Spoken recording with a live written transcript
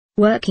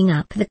Working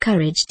up the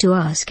courage to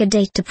ask a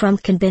date to prom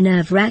can be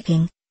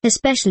nerve-wracking,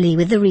 especially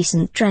with the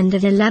recent trend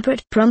of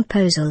elaborate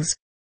promposals.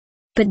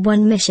 But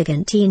one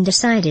Michigan teen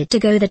decided to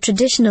go the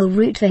traditional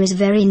route for his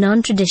very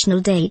non-traditional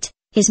date,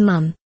 his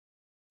mum.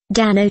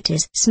 Dan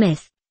Otis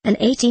Smith, an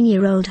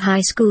 18-year-old high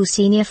school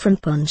senior from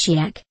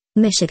Pontiac,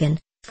 Michigan,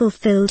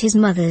 fulfilled his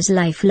mother's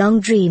lifelong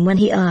dream when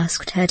he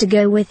asked her to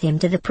go with him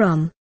to the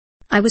prom.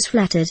 "I was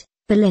flattered,"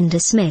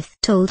 Belinda Smith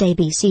told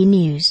ABC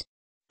News.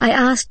 "I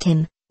asked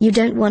him, 'You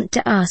don't want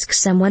to ask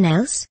someone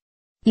else?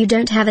 You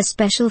don't have a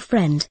special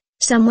friend,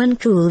 someone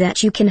cool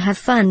that you can have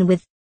fun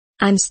with?'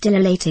 I'm still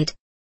elated.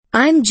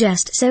 I'm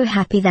just so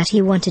happy that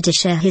he wanted to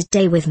share his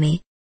day with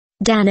me."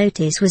 Dan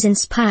Otis was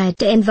inspired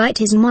to invite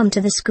his mom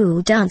to the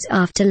school dance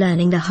after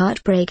learning the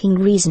heartbreaking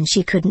reason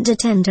she couldn't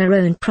attend her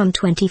own prom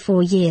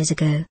 24 years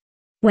ago.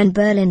 When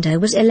Belinda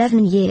was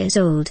 11 years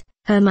old,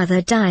 her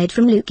mother died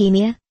from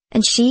leukemia,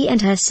 and she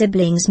and her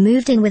siblings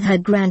moved in with her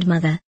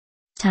grandmother.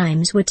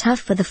 Times were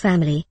tough for the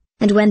family,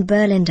 and when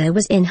Belinda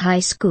was in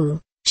high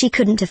school, she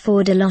couldn't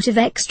afford a lot of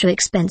extra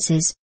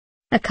expenses.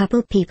 "A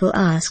couple people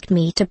asked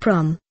me to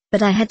prom,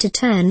 but I had to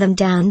turn them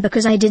down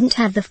because I didn't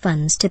have the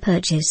funds to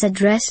purchase a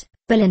dress,"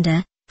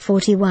 Belinda,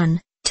 41,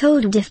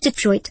 told DIF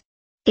Detroit.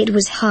 "It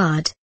was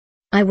hard.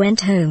 I went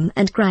home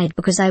and cried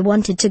because I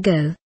wanted to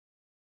go,